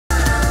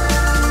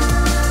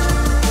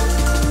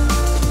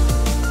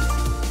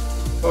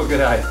Well,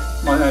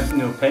 g'day. My name's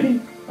Neil Penny.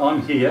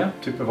 I'm here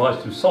to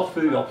provide some soft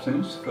food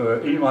options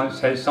for anyone that's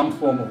had some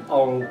form of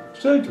oral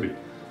surgery.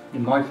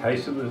 In my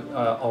case, it was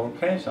oral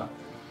cancer.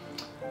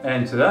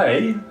 And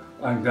today,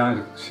 I'm going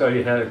to show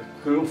you how to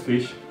grill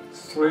fish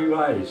 3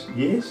 ways.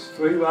 Yes,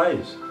 3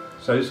 ways.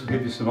 So this will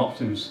give you some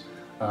options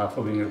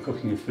for when you're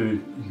cooking your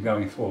food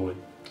going forward.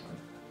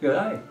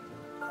 G'day.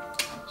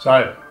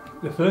 So,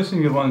 the first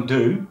thing you want to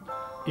do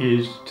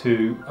is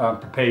to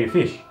prepare your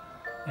fish.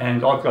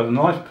 And I've got a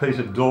nice piece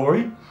of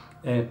dory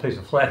and a piece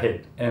of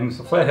flathead. And with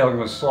the flathead I'm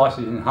going to slice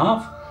it in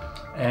half,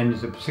 and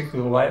there's a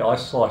particular way I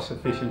slice the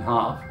fish in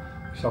half,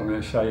 which I'm going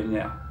to show you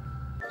now.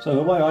 So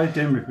the way I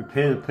generally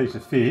prepare the piece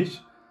of fish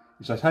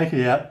is I take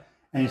it out,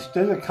 and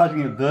instead of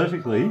cutting it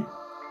vertically,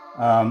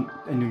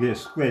 and you get a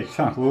square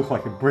chunk that looks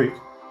like a brick,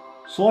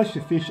 slice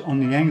your fish on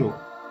the angle.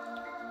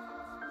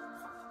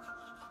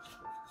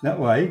 That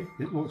way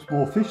it looks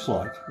more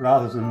fish-like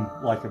rather than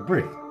like a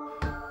brick.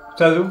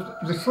 So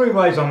the 3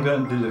 ways I'm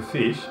going to do the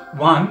fish,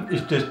 one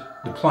is just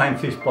the plain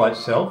fish by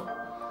itself,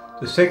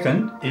 the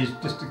second is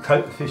just to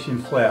coat the fish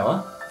in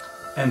flour,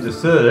 and the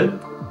third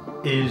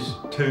is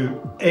to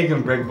egg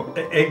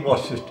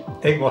wash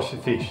the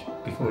fish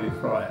before you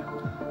fry it.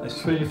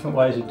 There's 3 different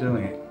ways of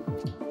doing it.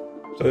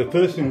 So the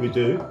first thing we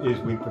do is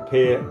we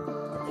prepare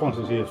a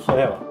quantity of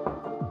flour,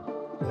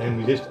 and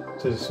we just,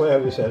 to the flour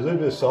we just add a little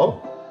bit of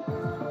salt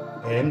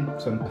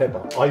and some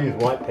pepper. I use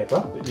white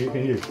pepper, but you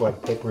can use black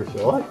pepper if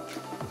you like.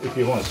 If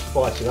you want to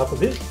spice it up a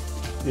bit,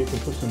 you can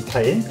put some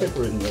cayenne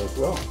pepper in there as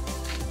well.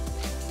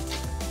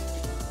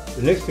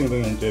 The next thing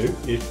we're going to do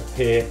is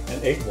prepare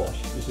an egg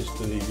wash. This is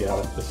for the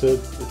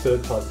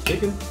third type of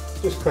chicken.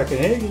 Just crack an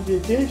egg into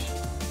your dish,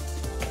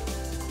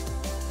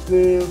 a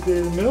little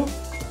bit of milk,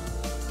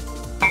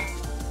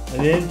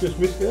 and then just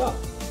whisk it up.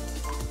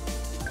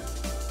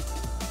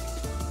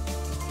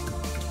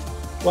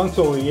 Once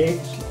all the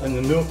eggs and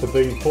the milk have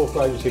been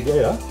incorporated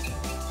together,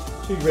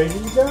 she's ready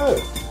to go.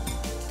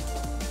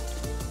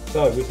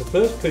 So with the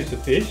first piece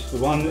of fish, the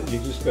one that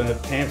you're just going to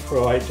pan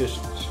fry, just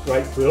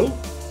straight grill,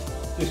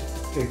 just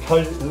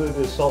coat it in a little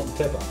bit of salt and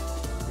pepper,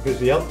 because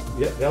the others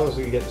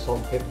are going to get the salt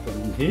and pepper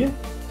from in here.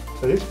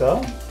 So this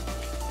time,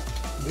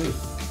 a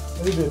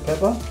little bit of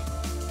pepper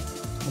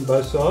on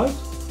both sides.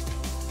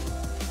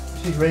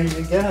 She's ready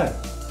to go.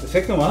 The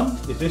second one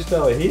is this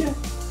over here.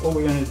 All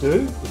we're going to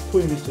do is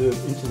put it into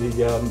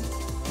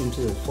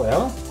the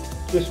flour.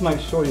 Just make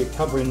sure you're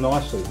covering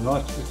nicely.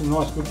 Just a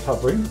nice good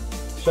covering.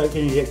 Shake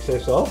any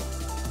excess off.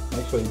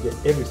 Make sure you get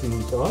everything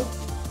inside.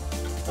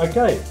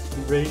 Okay,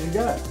 you're ready to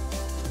go.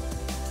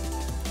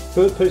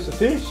 Third piece of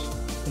fish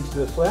into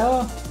the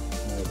flour.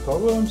 No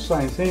problem.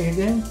 Same thing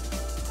again.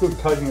 Good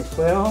coating of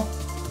flour.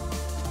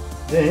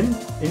 Then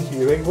into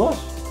your egg wash.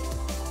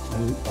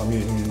 And I'm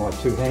using my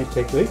 2-hand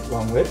technique.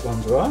 One wet, one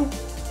dry.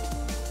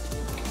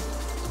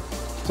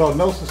 So I've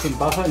melted some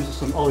butter into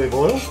some olive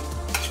oil,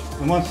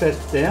 and once that's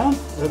down,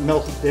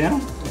 melted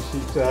down, and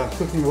she's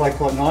cooking away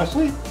quite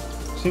nicely,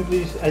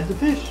 simply add the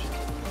fish.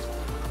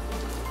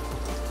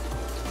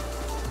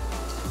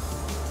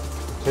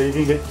 So you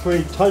can get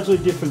 3 totally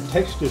different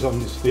textures on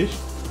this fish,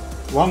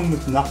 one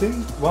with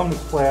nothing, one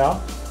with flour,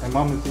 and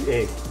one with the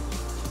egg.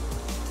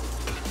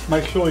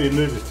 Make sure you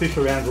move the fish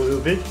around a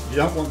little bit. You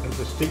don't want them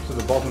to stick to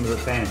the bottom of the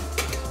pan.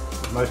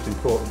 It's most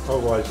important,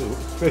 otherwise,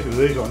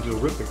 especially these ones, you'll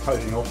rip the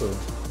coating off of them.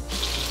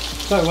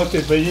 So once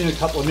they've been in a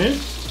couple of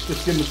minutes,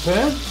 just give them a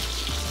turn.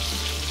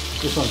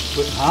 This one's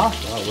split in half,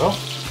 oh well.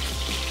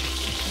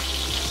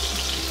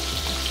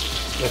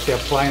 That's our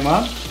plain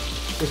one.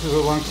 This is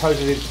the one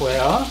coated in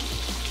flour.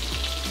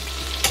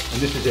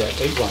 And this is our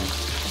egg one.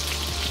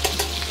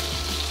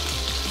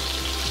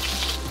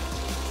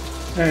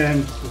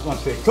 And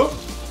once they're cooked,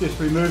 just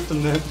remove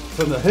from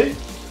the heat.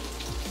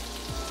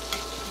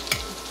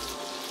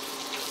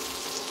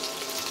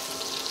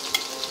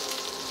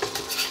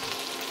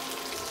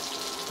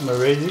 And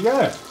we're ready to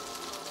go.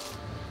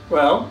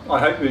 Well, I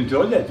hope you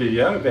enjoyed that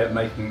video about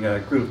making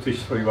grilled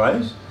fish 3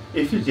 ways.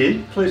 If you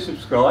did, please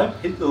subscribe,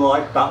 hit the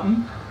like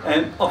button,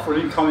 and offer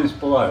any comments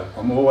below.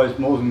 I'm always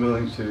more than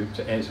willing to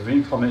answer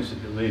any comments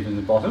that you leave in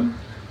the bottom.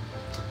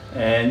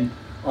 And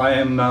I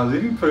am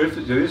living proof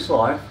that there is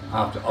life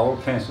after oral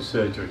cancer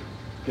surgery.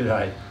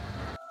 G'day.